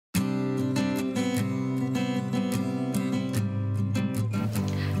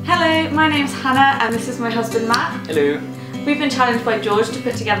my name's Hannah and this is my husband Matt. Hello. We've been challenged by George to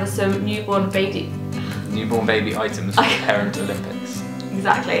put together some newborn baby items for the Parent Olympics.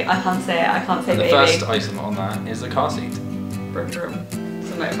 Exactly, I can't say it, I can't say and the baby. first item on that is a car seat. Brum brum.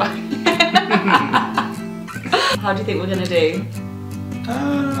 It's a motorbike. How do you think we're going to do?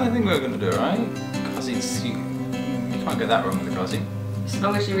 I think we're going to do alright. Car seats, you can't get that wrong with the car seat. As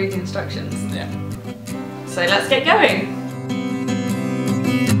long as you read the instructions. Yeah. So let's get going.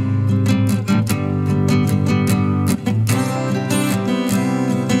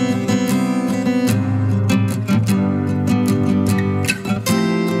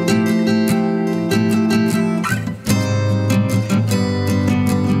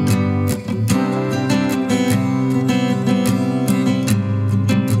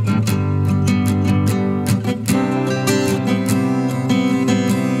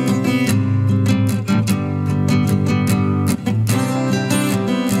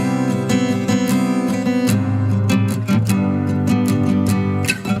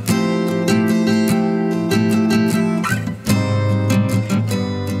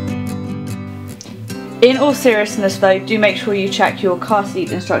 In all seriousness though, do make sure you check your car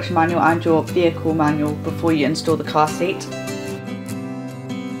seat instruction manual and your vehicle manual before you install the car seat.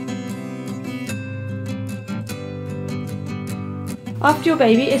 After your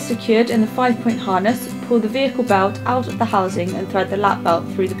baby is secured in the 5-point harness, pull the vehicle belt out of the housing and thread the lap belt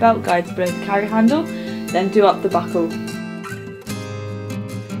through the belt guides below the carry handle, then do up the buckle.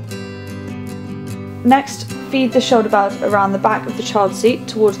 Next, feed the shoulder belt around the back of the child seat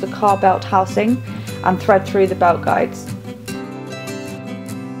towards the car belt housing and thread through the belt guides.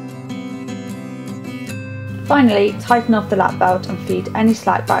 Finally, tighten off the lap belt and feed any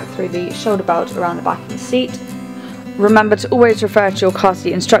slack back through the shoulder belt around the back of the seat. Remember to always refer to your car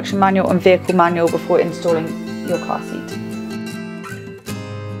seat instruction manual and vehicle manual before installing your car seat.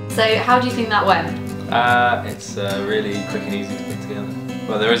 So how do you think that went? It's really quick and easy to put together.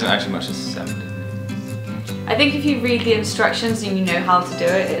 Well, there isn't actually much assembly. I think if you read the instructions and you know how to do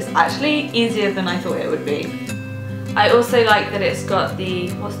it, it's actually easier than I thought it would be. I also like that it's got the,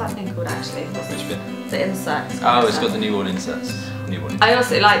 what's that thing called actually? Which bit? The insert. Oh, it's got the newborn inserts. I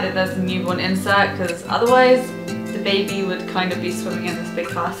also like that there's a newborn insert because otherwise the baby would kind of be swimming in this big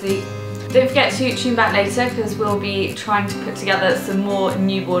car seat. Don't forget to tune back later because we'll be trying to put together some more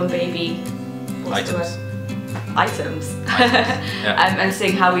newborn baby items. Yeah. And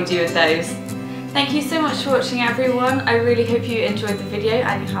seeing how we do with those. Thank you so much for watching everyone. I really hope you enjoyed the video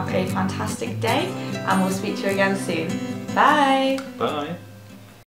and you have a fantastic day and we'll speak to you again soon. Bye! Bye!